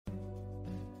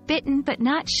Bitten but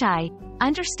not shy,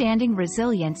 understanding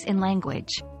resilience in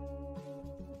language.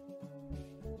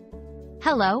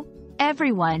 Hello,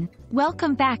 everyone.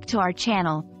 Welcome back to our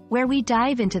channel, where we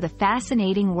dive into the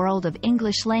fascinating world of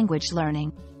English language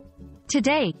learning.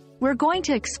 Today, we're going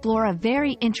to explore a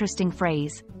very interesting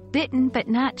phrase, bitten but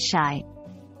not shy.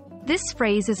 This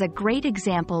phrase is a great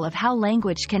example of how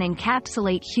language can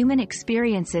encapsulate human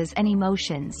experiences and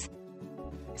emotions.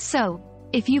 So,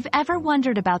 if you've ever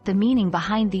wondered about the meaning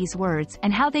behind these words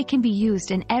and how they can be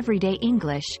used in everyday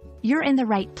English, you're in the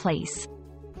right place.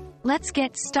 Let's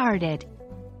get started.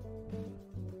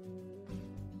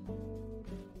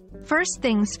 First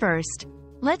things first,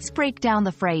 let's break down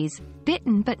the phrase,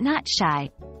 bitten but not shy.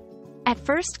 At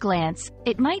first glance,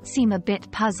 it might seem a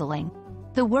bit puzzling.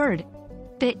 The word,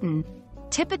 bitten,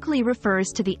 typically refers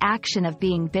to the action of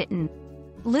being bitten,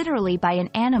 literally by an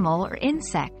animal or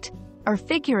insect, or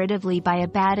figuratively by a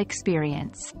bad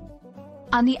experience.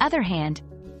 On the other hand,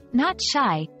 not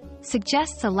shy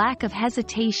suggests a lack of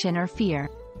hesitation or fear.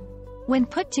 When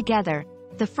put together,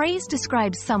 the phrase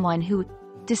describes someone who,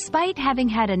 despite having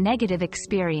had a negative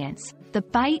experience, the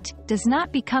bite does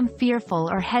not become fearful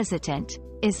or hesitant,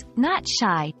 is not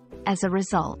shy as a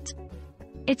result.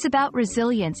 It's about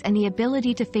resilience and the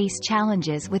ability to face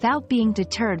challenges without being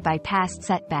deterred by past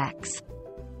setbacks.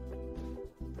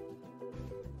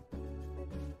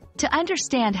 To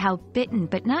understand how bitten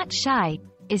but not shy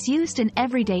is used in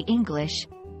everyday English,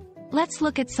 let's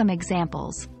look at some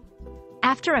examples.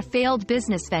 After a failed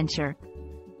business venture,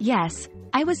 yes,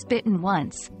 I was bitten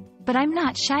once, but I'm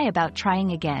not shy about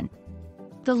trying again.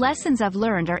 The lessons I've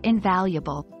learned are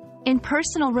invaluable. In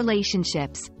personal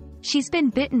relationships, she's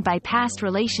been bitten by past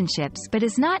relationships but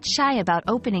is not shy about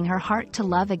opening her heart to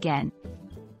love again.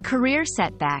 Career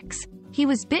setbacks. He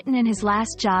was bitten in his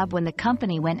last job when the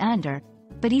company went under,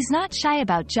 but he's not shy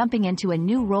about jumping into a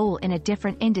new role in a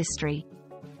different industry.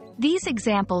 These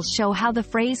examples show how the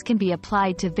phrase can be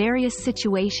applied to various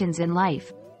situations in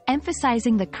life,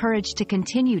 emphasizing the courage to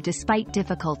continue despite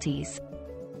difficulties.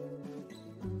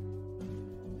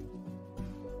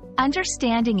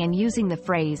 Understanding and using the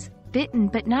phrase, bitten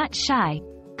but not shy,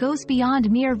 goes beyond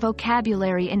mere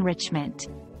vocabulary enrichment.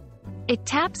 It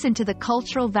taps into the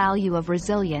cultural value of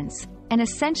resilience, an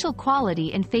essential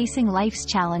quality in facing life's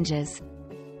challenges.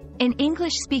 In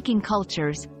English-speaking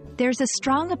cultures, there's a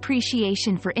strong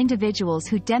appreciation for individuals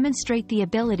who demonstrate the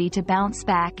ability to bounce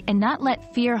back and not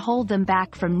let fear hold them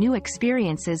back from new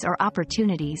experiences or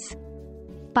opportunities.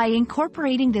 By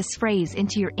incorporating this phrase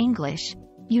into your English,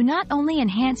 you not only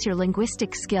enhance your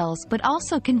linguistic skills but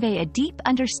also convey a deep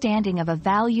understanding of a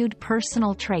valued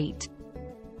personal trait.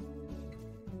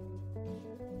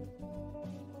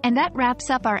 And that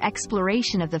wraps up our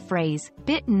exploration of the phrase,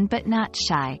 bitten but not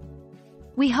shy.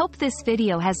 We hope this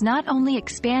video has not only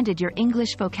expanded your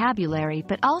English vocabulary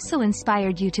but also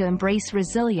inspired you to embrace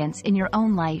resilience in your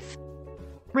own life.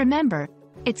 Remember,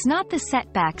 it's not the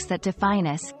setbacks that define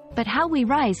us, but how we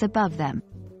rise above them.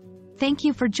 Thank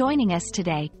you for joining us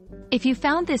today. If you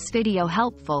found this video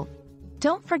helpful,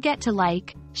 don't forget to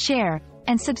like, share,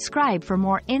 and subscribe for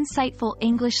more insightful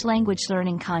English language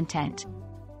learning content.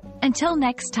 Until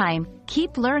next time,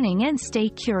 keep learning and stay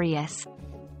curious.